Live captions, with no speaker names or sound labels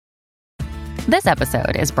This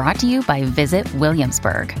episode is brought to you by Visit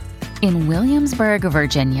Williamsburg. In Williamsburg,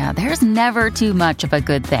 Virginia, there's never too much of a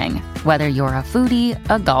good thing. Whether you're a foodie,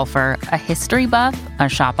 a golfer, a history buff, a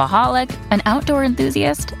shopaholic, an outdoor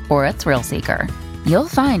enthusiast, or a thrill seeker, you'll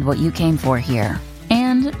find what you came for here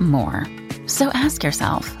and more. So ask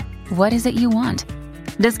yourself, what is it you want?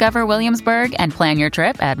 Discover Williamsburg and plan your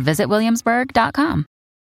trip at visitwilliamsburg.com.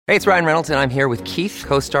 Hey, it's Ryan Reynolds, and I'm here with Keith,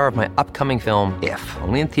 co-star of my upcoming film, If,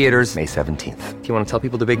 only in theaters May 17th. Do you want to tell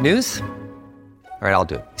people the big news? All right, I'll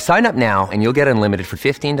do it. Sign up now and you'll get unlimited for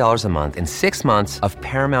 $15 a month and 6 months of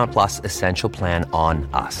Paramount Plus Essential Plan on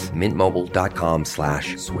us.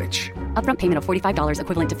 MintMobile.com/switch. Upfront payment of $45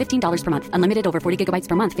 equivalent to $15 per month. Unlimited over 40 gigabytes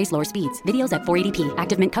per month. Face lower speeds. Videos at 480p.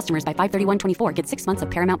 Active Mint customers by 531.24 get 6 months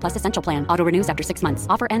of Paramount Plus Essential Plan. Auto renews after 6 months.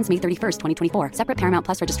 Offer ends May 31st, 2024. Separate Paramount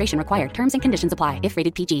Plus registration required. Terms and conditions apply if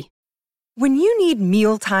rated PG. When you need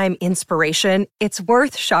mealtime inspiration, it's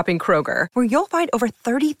worth shopping Kroger, where you'll find over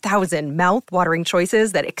 30,000 mouth-watering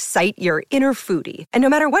choices that excite your inner foodie. And no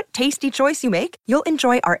matter what tasty choice you make, you'll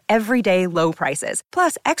enjoy our everyday low prices,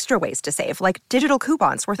 plus extra ways to save, like digital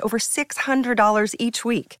coupons worth over $600 each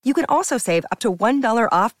week. You can also save up to $1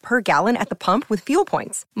 off per gallon at the pump with fuel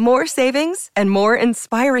points. More savings and more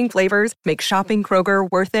inspiring flavors make shopping Kroger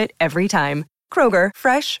worth it every time. Kroger,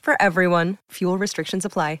 fresh for everyone. Fuel restrictions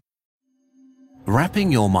apply.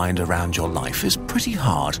 Wrapping your mind around your life is pretty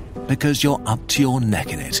hard because you're up to your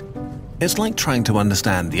neck in it. It's like trying to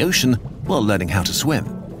understand the ocean while learning how to swim.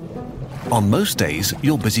 On most days,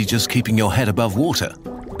 you're busy just keeping your head above water,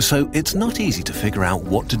 so it's not easy to figure out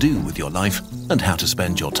what to do with your life and how to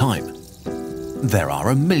spend your time. There are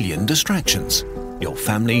a million distractions: your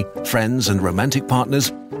family, friends and romantic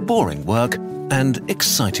partners, boring work, and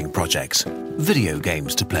exciting projects, video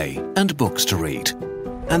games to play and books to read.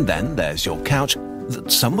 And then there's your couch that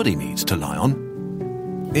somebody needs to lie on.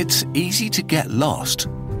 It's easy to get lost.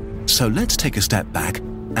 So let's take a step back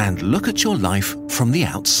and look at your life from the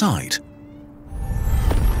outside.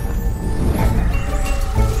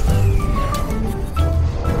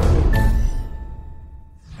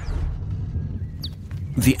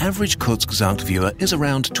 The average Kurzgesagt viewer is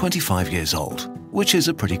around 25 years old, which is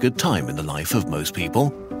a pretty good time in the life of most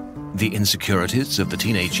people. The insecurities of the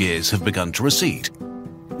teenage years have begun to recede.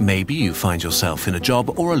 Maybe you find yourself in a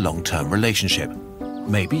job or a long-term relationship.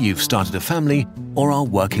 Maybe you've started a family or are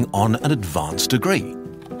working on an advanced degree.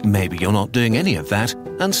 Maybe you're not doing any of that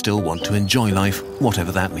and still want to enjoy life,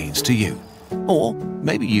 whatever that means to you. Or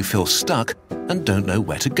maybe you feel stuck and don't know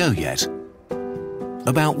where to go yet.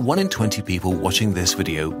 About 1 in 20 people watching this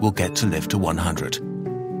video will get to live to 100.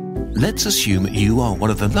 Let's assume you are one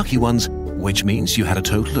of the lucky ones, which means you had a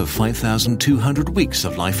total of 5,200 weeks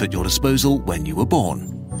of life at your disposal when you were born.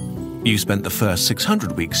 You spent the first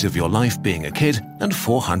 600 weeks of your life being a kid and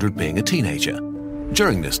 400 being a teenager.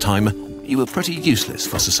 During this time, you were pretty useless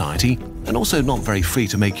for society and also not very free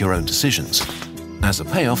to make your own decisions. As a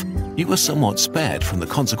payoff, you were somewhat spared from the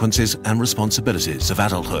consequences and responsibilities of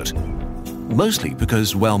adulthood. Mostly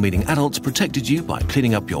because well-meaning adults protected you by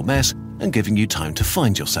cleaning up your mess and giving you time to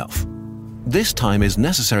find yourself. This time is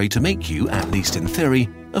necessary to make you, at least in theory,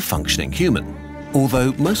 a functioning human.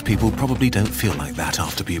 Although most people probably don't feel like that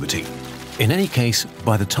after puberty. In any case,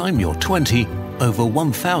 by the time you're 20, over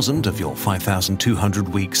 1,000 of your 5,200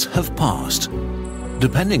 weeks have passed.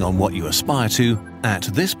 Depending on what you aspire to, at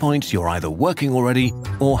this point you're either working already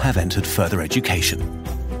or have entered further education.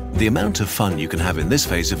 The amount of fun you can have in this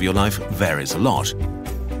phase of your life varies a lot.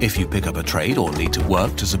 If you pick up a trade or need to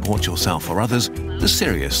work to support yourself or others, the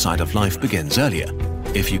serious side of life begins earlier.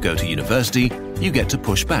 If you go to university, you get to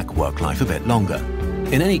push back work life a bit longer.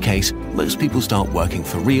 In any case, most people start working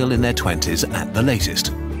for real in their 20s at the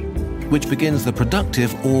latest, which begins the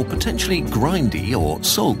productive or potentially grindy or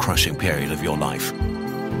soul-crushing period of your life.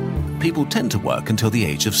 People tend to work until the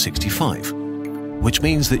age of 65, which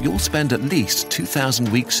means that you'll spend at least 2,000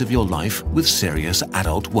 weeks of your life with serious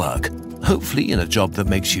adult work, hopefully in a job that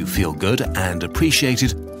makes you feel good and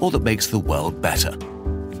appreciated or that makes the world better.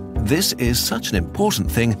 This is such an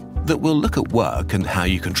important thing that we'll look at work and how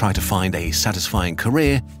you can try to find a satisfying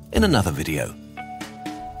career in another video.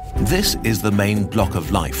 This is the main block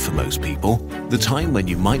of life for most people, the time when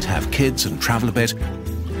you might have kids and travel a bit,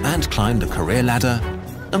 and climb the career ladder,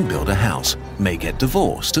 and build a house, may get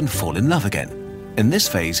divorced and fall in love again. In this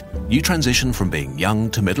phase, you transition from being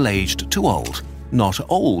young to middle-aged to old. Not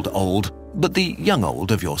old, but the young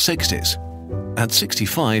old of your 60s. At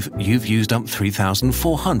 65, you've used up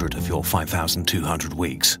 3,400 of your 5,200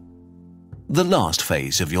 weeks. The last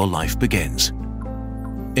phase of your life begins.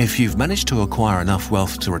 If you've managed to acquire enough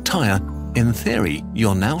wealth to retire, In theory,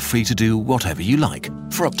 you're now free to do whatever you like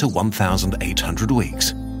for up to 1,800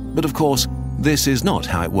 weeks. But of course, this is not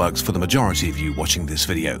how it works for the majority of you watching this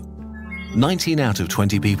video. 19 out of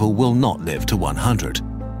 20 people will not live to 100.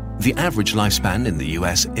 The average lifespan in the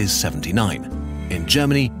US is 79. In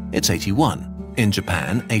Germany, it's 81. In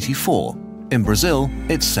Japan, 84. In Brazil,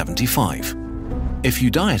 it's 75. If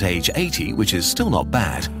you die at age 80, which is still not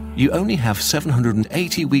bad, you only have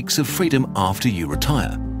 780 weeks of freedom after you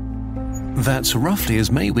retire. That's roughly as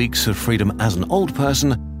many weeks of freedom as an old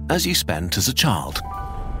person as you spent as a child.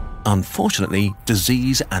 Unfortunately,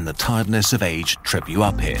 disease and the tiredness of age trip you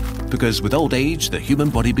up here, because with old age, the human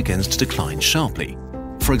body begins to decline sharply.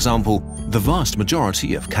 For example, the vast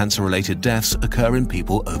majority of cancer-related deaths occur in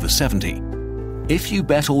people over 70. If you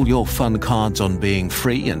bet all your fun cards on being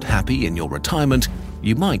free and happy in your retirement,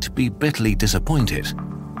 you might be bitterly disappointed.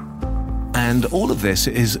 And all of this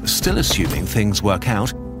is still assuming things work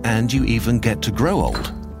out and you even get to grow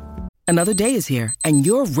old. Another day is here, and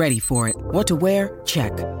you're ready for it. What to wear?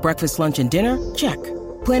 Check. Breakfast, lunch, and dinner? Check.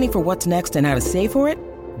 Planning for what's next and how to save for it?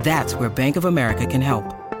 That's where Bank of America can help.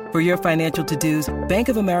 For your financial to-dos, Bank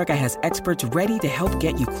of America has experts ready to help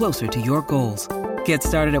get you closer to your goals. Get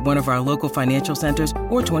started at one of our local financial centers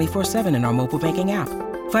or 24/7 in our mobile banking app.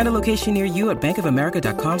 Find a location near you at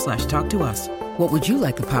bankofamerica.com/talktous. What would you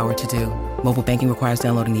like the power to do? Mobile banking requires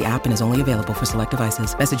downloading the app and is only available for select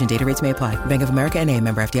devices. Message and data rates may apply. Bank of America N.A.,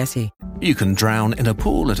 member FDIC. You can drown in a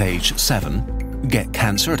pool at age 7, get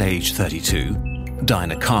cancer at age 32, die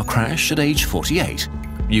in a car crash at age 48.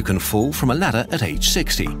 You can fall from a ladder at age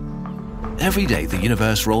 60. Every day the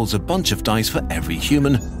universe rolls a bunch of dice for every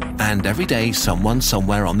human, and every day someone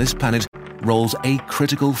somewhere on this planet rolls a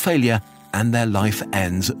critical failure and their life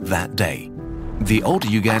ends that day. The older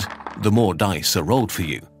you get, the more dice are rolled for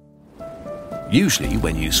you. Usually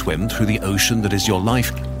when you swim through the ocean that is your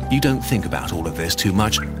life, you don't think about all of this too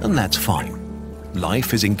much, and that's fine.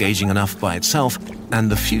 Life is engaging enough by itself, and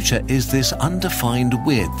the future is this undefined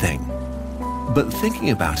weird thing. But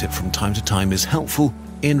thinking about it from time to time is helpful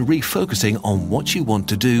in refocusing on what you want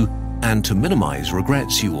to do and to minimize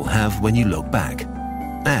regrets you will have when you look back.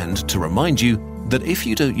 And to remind you that if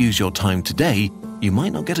you don't use your time today, you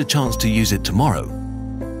might not get a chance to use it tomorrow.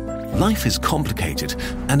 Life is complicated,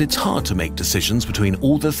 and it's hard to make decisions between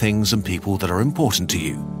all the things and people that are important to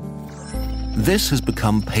you. This has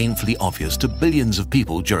become painfully obvious to billions of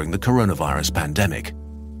people during the coronavirus pandemic.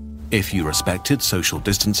 If you respected social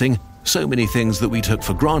distancing, so many things that we took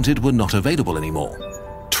for granted were not available anymore.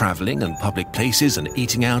 Traveling and public places and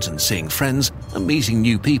eating out and seeing friends and meeting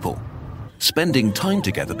new people. Spending time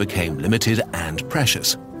together became limited and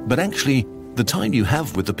precious, but actually, the time you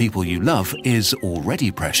have with the people you love is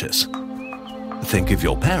already precious. Think of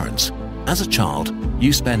your parents. As a child,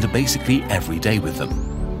 you spend basically every day with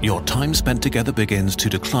them. Your time spent together begins to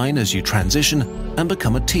decline as you transition and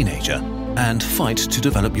become a teenager and fight to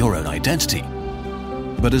develop your own identity.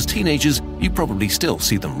 But as teenagers, you probably still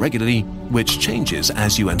see them regularly, which changes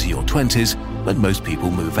as you enter your 20s when most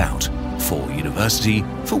people move out, for university,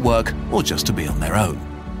 for work, or just to be on their own.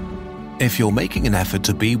 If you're making an effort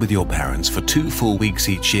to be with your parents for 2 full weeks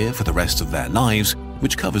each year for the rest of their lives,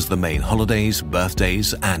 which covers the main holidays,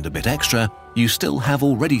 birthdays, and a bit extra, you still have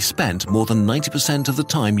already spent more than 90% of the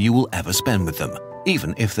time you will ever spend with them,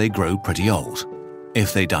 even if they grow pretty old.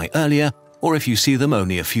 If they die earlier, or if you see them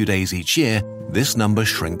only a few days each year, this number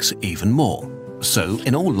shrinks even more. So,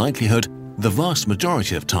 in all likelihood, the vast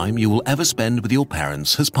majority of time you will ever spend with your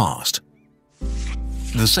parents has passed.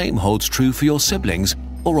 The same holds true for your siblings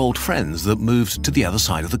or old friends that moved to the other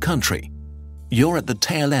side of the country. You're at the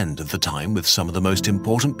tail end of the time with some of the most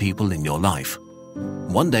important people in your life.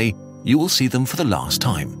 One day, you will see them for the last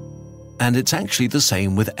time. And it's actually the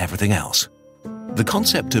same with everything else. The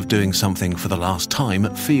concept of doing something for the last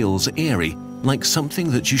time feels eerie, like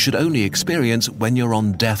something that you should only experience when you're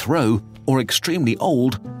on death row or extremely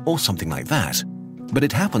old or something like that. But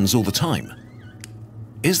it happens all the time.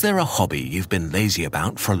 Is there a hobby you've been lazy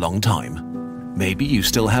about for a long time? Maybe you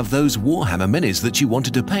still have those Warhammer minis that you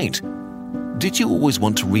wanted to paint. Did you always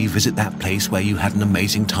want to revisit that place where you had an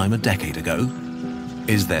amazing time a decade ago?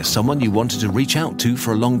 Is there someone you wanted to reach out to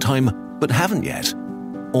for a long time but haven't yet?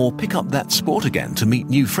 Or pick up that sport again to meet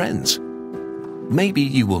new friends? Maybe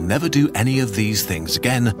you will never do any of these things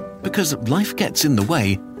again because life gets in the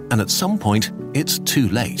way and at some point it's too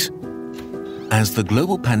late. As the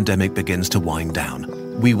global pandemic begins to wind down,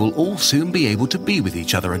 we will all soon be able to be with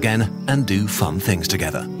each other again and do fun things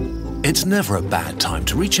together. It's never a bad time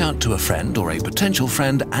to reach out to a friend or a potential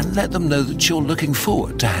friend and let them know that you're looking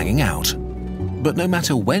forward to hanging out. But no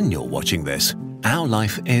matter when you're watching this, our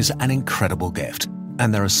life is an incredible gift,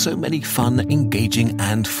 and there are so many fun, engaging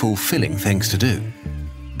and fulfilling things to do.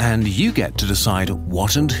 And you get to decide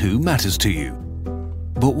what and who matters to you.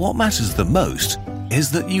 But what matters the most is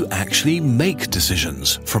that you actually make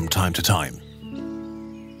decisions from time to time.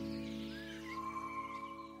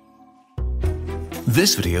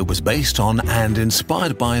 This video was based on and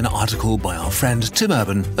inspired by an article by our friend Tim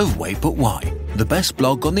Urban of Wait But Why, the best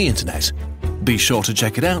blog on the internet. Be sure to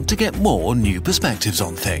check it out to get more new perspectives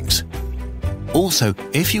on things. Also,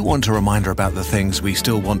 if you want a reminder about the things we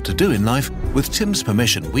still want to do in life, with Tim's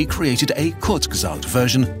permission, we created a Kurzgesagt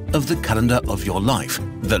version of the calendar of your life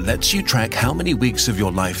that lets you track how many weeks of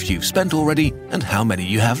your life you've spent already and how many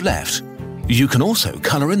you have left. You can also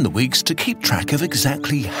colour in the weeks to keep track of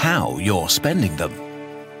exactly how you're spending them.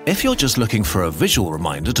 If you're just looking for a visual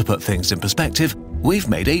reminder to put things in perspective, we've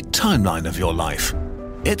made a timeline of your life.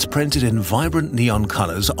 It's printed in vibrant neon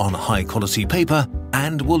colours on high-quality paper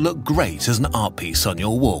and will look great as an art piece on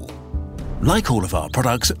your wall. Like all of our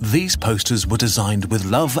products, these posters were designed with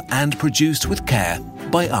love and produced with care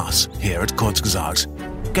by us here at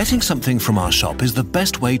Kurzgesagt. Getting something from our shop is the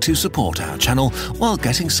best way to support our channel while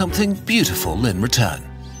getting something beautiful in return.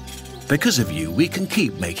 Because of you, we can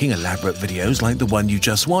keep making elaborate videos like the one you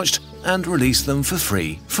just watched and release them for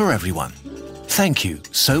free for everyone. Thank you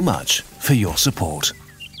so much for your support.